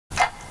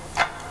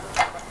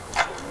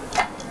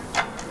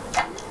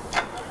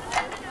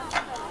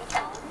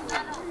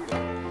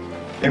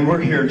And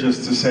we're here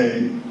just to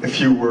say a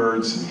few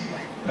words.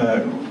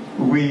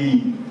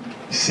 We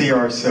see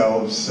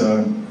ourselves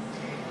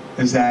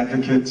as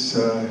advocates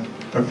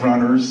of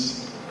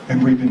runners,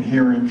 and we've been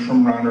hearing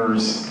from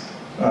runners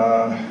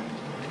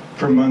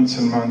for months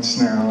and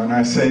months now. And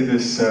I say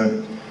this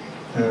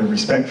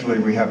respectfully,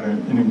 we have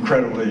an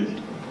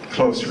incredibly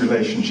close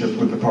relationship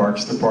with the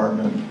Parks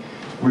Department.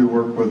 We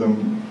work with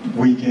them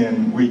week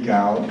in, week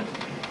out,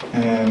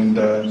 and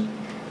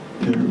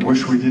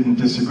wish we didn't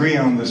disagree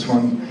on this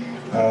one,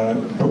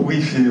 but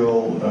we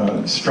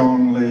feel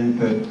strongly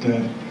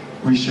that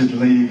we should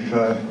leave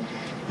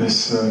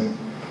this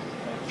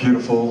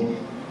beautiful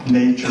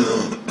nature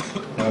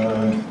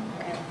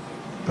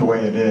the way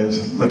it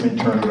is. Let me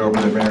turn it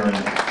over to Mary.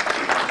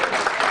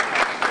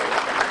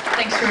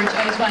 Thanks, George.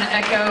 I just want to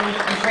echo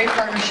a great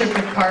partnership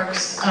with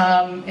Parks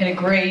and a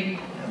great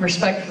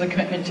respect for the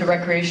commitment to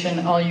recreation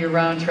all year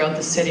round throughout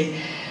the city.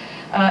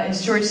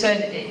 As George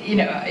said, you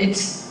know,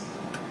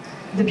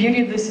 the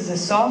beauty of this is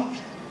it's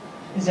soft.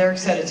 As Eric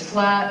said, it's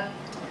flat.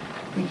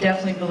 We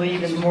definitely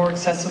believe in more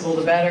accessible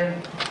the better.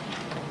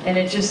 And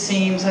it just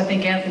seems, I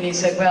think Anthony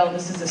said, well,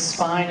 this is the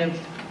spine of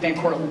Van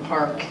Cortlandt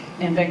Park.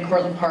 And Van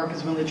Cortlandt Park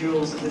is one of the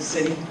jewels of the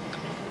city.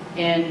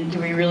 And do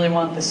we really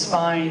want the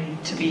spine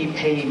to be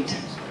paved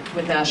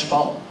with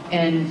asphalt?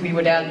 And we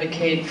would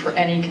advocate for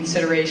any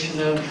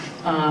consideration of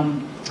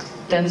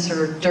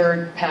denser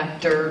dirt,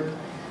 packed dirt,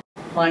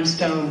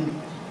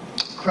 limestone,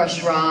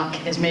 crushed rock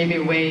as maybe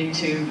a way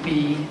to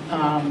be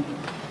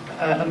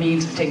a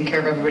means of taking care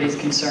of everybody's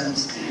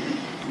concerns.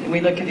 And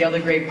we look at the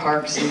other great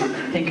parks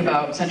and think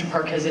about Central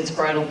Park has its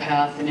bridle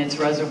path and its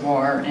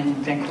reservoir, and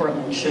Van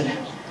Cortlandt should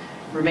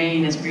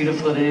remain as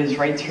beautiful as it is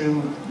right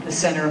through the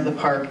center of the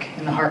park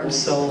in the heart and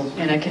soul.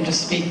 And I can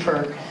just speak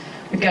for,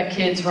 we've got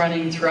kids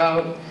running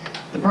throughout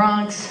the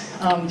Bronx,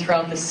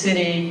 throughout the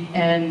city,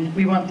 and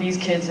we want these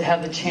kids to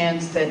have the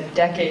chance that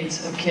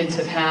decades of kids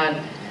have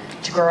had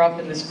to grow up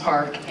in this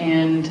park.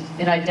 And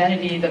an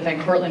identity that Van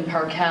Cortlandt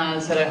Park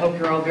has that I hope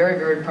you're all very,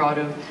 very proud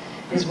of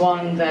is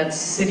one that's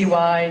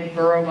citywide,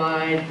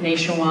 borough-wide,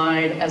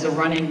 nationwide as a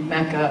running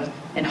mecca,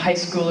 and high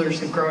schoolers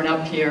have grown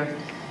up here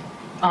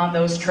on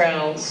those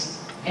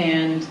trails.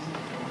 And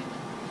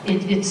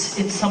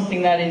it's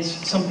something that is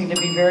something to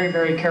be very,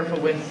 very careful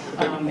with,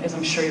 as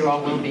I'm sure you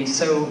all will be.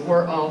 So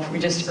we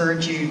just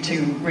urge you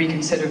to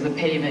reconsider the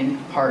paving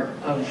part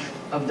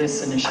of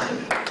this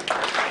initiative.